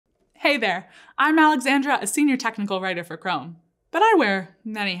Hey there, I'm Alexandra, a senior technical writer for Chrome, but I wear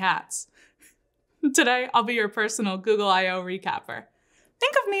many hats. Today, I'll be your personal Google I/O recapper.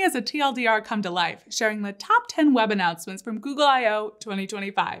 Think of me as a TLDR come to life, sharing the top 10 web announcements from Google I/O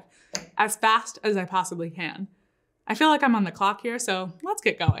 2025, as fast as I possibly can. I feel like I'm on the clock here, so let's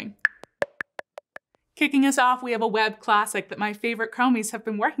get going. Kicking us off, we have a web classic that my favorite Chromies have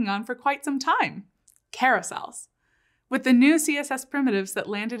been working on for quite some time: carousels. With the new CSS primitives that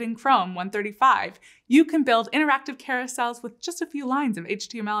landed in Chrome 135, you can build interactive carousels with just a few lines of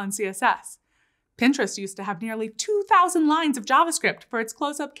HTML and CSS. Pinterest used to have nearly 2,000 lines of JavaScript for its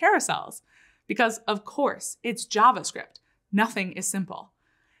close-up carousels, because, of course, it's JavaScript. Nothing is simple.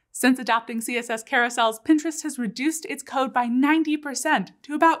 Since adopting CSS carousels, Pinterest has reduced its code by 90%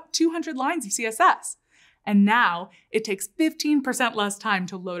 to about 200 lines of CSS. And now it takes 15% less time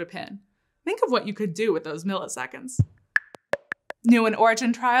to load a pin. Think of what you could do with those milliseconds. New in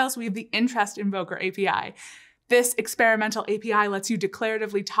Origin trials, we have the Interest Invoker API. This experimental API lets you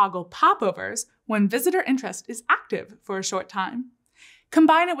declaratively toggle popovers when visitor interest is active for a short time.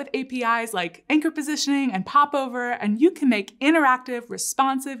 Combine it with APIs like anchor positioning and popover, and you can make interactive,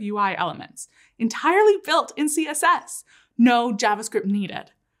 responsive UI elements, entirely built in CSS. No JavaScript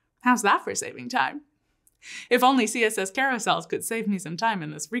needed. How's that for saving time? If only CSS carousels could save me some time in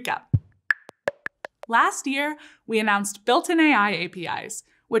this recap. Last year, we announced built-in AI APIs,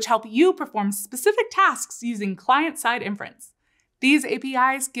 which help you perform specific tasks using client-side inference. These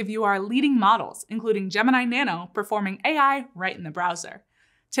APIs give you our leading models, including Gemini Nano, performing AI right in the browser.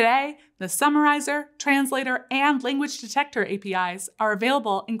 Today, the Summarizer, Translator, and Language Detector APIs are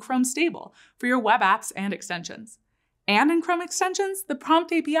available in Chrome Stable for your web apps and extensions. And in Chrome extensions, the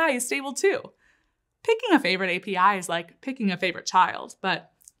Prompt API is stable too. Picking a favorite API is like picking a favorite child,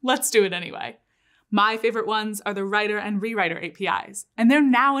 but let's do it anyway. My favorite ones are the writer and rewriter APIs, and they're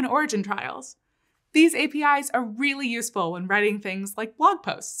now in Origin trials. These APIs are really useful when writing things like blog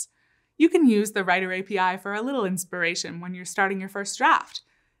posts. You can use the writer API for a little inspiration when you're starting your first draft.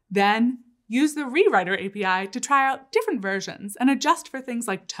 Then, use the rewriter API to try out different versions and adjust for things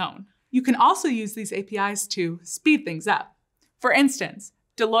like tone. You can also use these APIs to speed things up. For instance,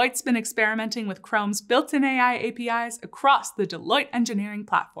 Deloitte's been experimenting with Chrome's built-in AI APIs across the Deloitte engineering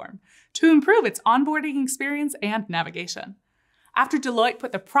platform to improve its onboarding experience and navigation. After Deloitte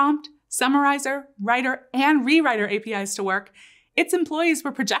put the Prompt, Summarizer, Writer, and Rewriter APIs to work, its employees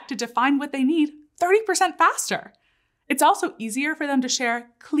were projected to find what they need 30% faster. It's also easier for them to share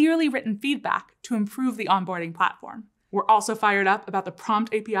clearly written feedback to improve the onboarding platform. We're also fired up about the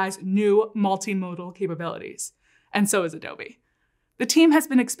Prompt API's new multimodal capabilities, and so is Adobe. The team has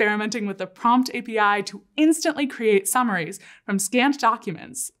been experimenting with the Prompt API to instantly create summaries from scanned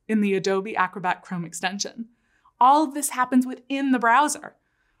documents in the Adobe Acrobat Chrome extension. All of this happens within the browser.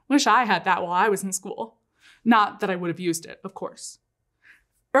 Wish I had that while I was in school. Not that I would have used it, of course.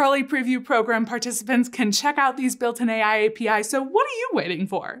 Early preview program participants can check out these built-in AI APIs, so what are you waiting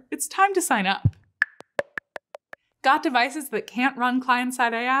for? It's time to sign up. Got devices that can't run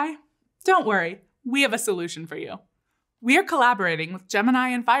client-side AI? Don't worry, we have a solution for you. We are collaborating with Gemini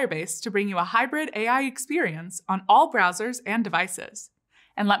and Firebase to bring you a hybrid AI experience on all browsers and devices.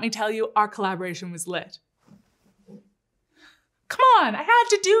 And let me tell you, our collaboration was lit. Come on, I had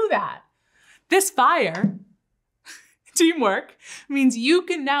to do that. This fire, teamwork, means you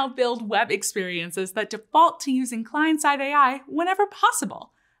can now build web experiences that default to using client-side AI whenever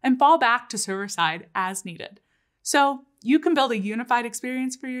possible and fall back to server-side as needed. So you can build a unified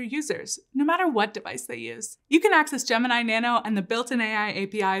experience for your users, no matter what device they use. You can access Gemini Nano and the built-in AI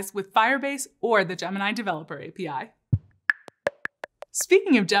APIs with Firebase or the Gemini Developer API.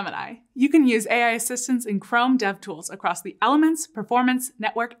 Speaking of Gemini, you can use AI assistants in Chrome DevTools across the Elements, Performance,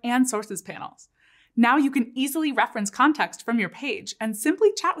 Network, and Sources panels. Now you can easily reference context from your page and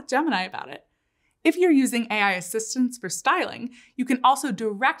simply chat with Gemini about it. If you're using AI assistants for styling, you can also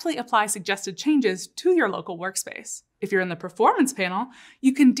directly apply suggested changes to your local workspace. If you're in the Performance panel,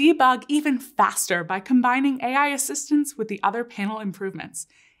 you can debug even faster by combining AI assistants with the other panel improvements,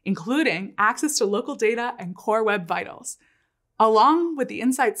 including access to local data and core web vitals, along with the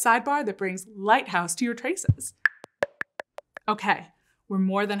Insights sidebar that brings Lighthouse to your traces. Okay, we're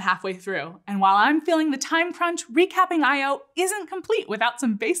more than halfway through, and while I'm feeling the time crunch, recapping I/O isn't complete without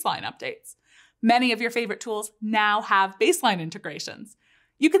some baseline updates. Many of your favorite tools now have baseline integrations.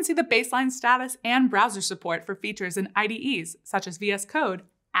 You can see the baseline status and browser support for features in IDEs, such as VS Code,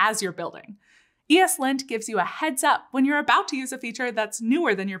 as you're building. ESLint gives you a heads up when you're about to use a feature that's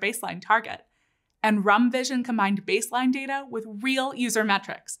newer than your baseline target. And RumVision combined baseline data with real user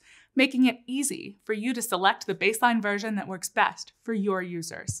metrics, making it easy for you to select the baseline version that works best for your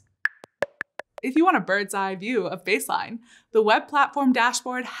users. If you want a bird's eye view of Baseline, the Web Platform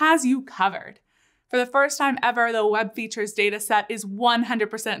dashboard has you covered. For the first time ever, the Web Features dataset is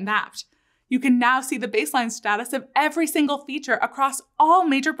 100% mapped. You can now see the baseline status of every single feature across all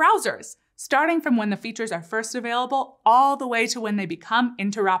major browsers, starting from when the features are first available all the way to when they become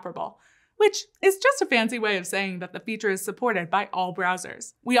interoperable, which is just a fancy way of saying that the feature is supported by all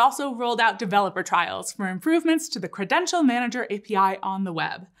browsers. We also rolled out developer trials for improvements to the Credential Manager API on the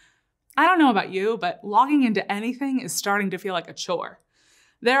web. I don't know about you, but logging into anything is starting to feel like a chore.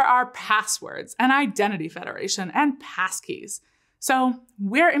 There are passwords and identity federation and passkeys. So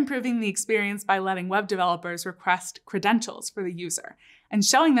we're improving the experience by letting web developers request credentials for the user and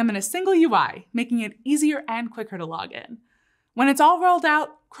showing them in a single UI, making it easier and quicker to log in. When it's all rolled out,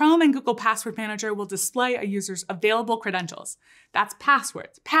 Chrome and Google Password Manager will display a user's available credentials. That's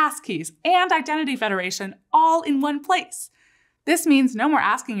passwords, passkeys, and identity federation all in one place. This means no more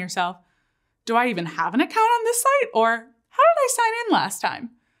asking yourself, do I even have an account on this site? Or how did I sign in last time?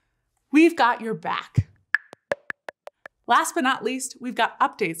 We've got your back. Last but not least, we've got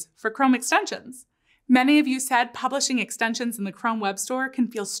updates for Chrome extensions. Many of you said publishing extensions in the Chrome Web Store can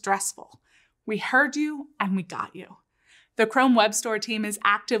feel stressful. We heard you and we got you. The Chrome Web Store team is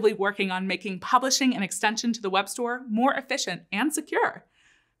actively working on making publishing an extension to the Web Store more efficient and secure.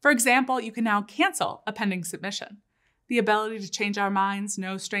 For example, you can now cancel a pending submission. The ability to change our minds,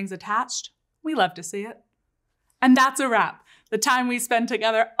 no strings attached. We love to see it. And that's a wrap. The time we spend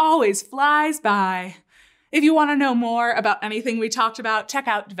together always flies by. If you want to know more about anything we talked about, check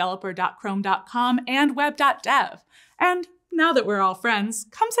out developer.chrome.com and web.dev. And now that we're all friends,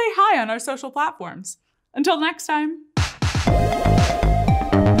 come say hi on our social platforms. Until next time.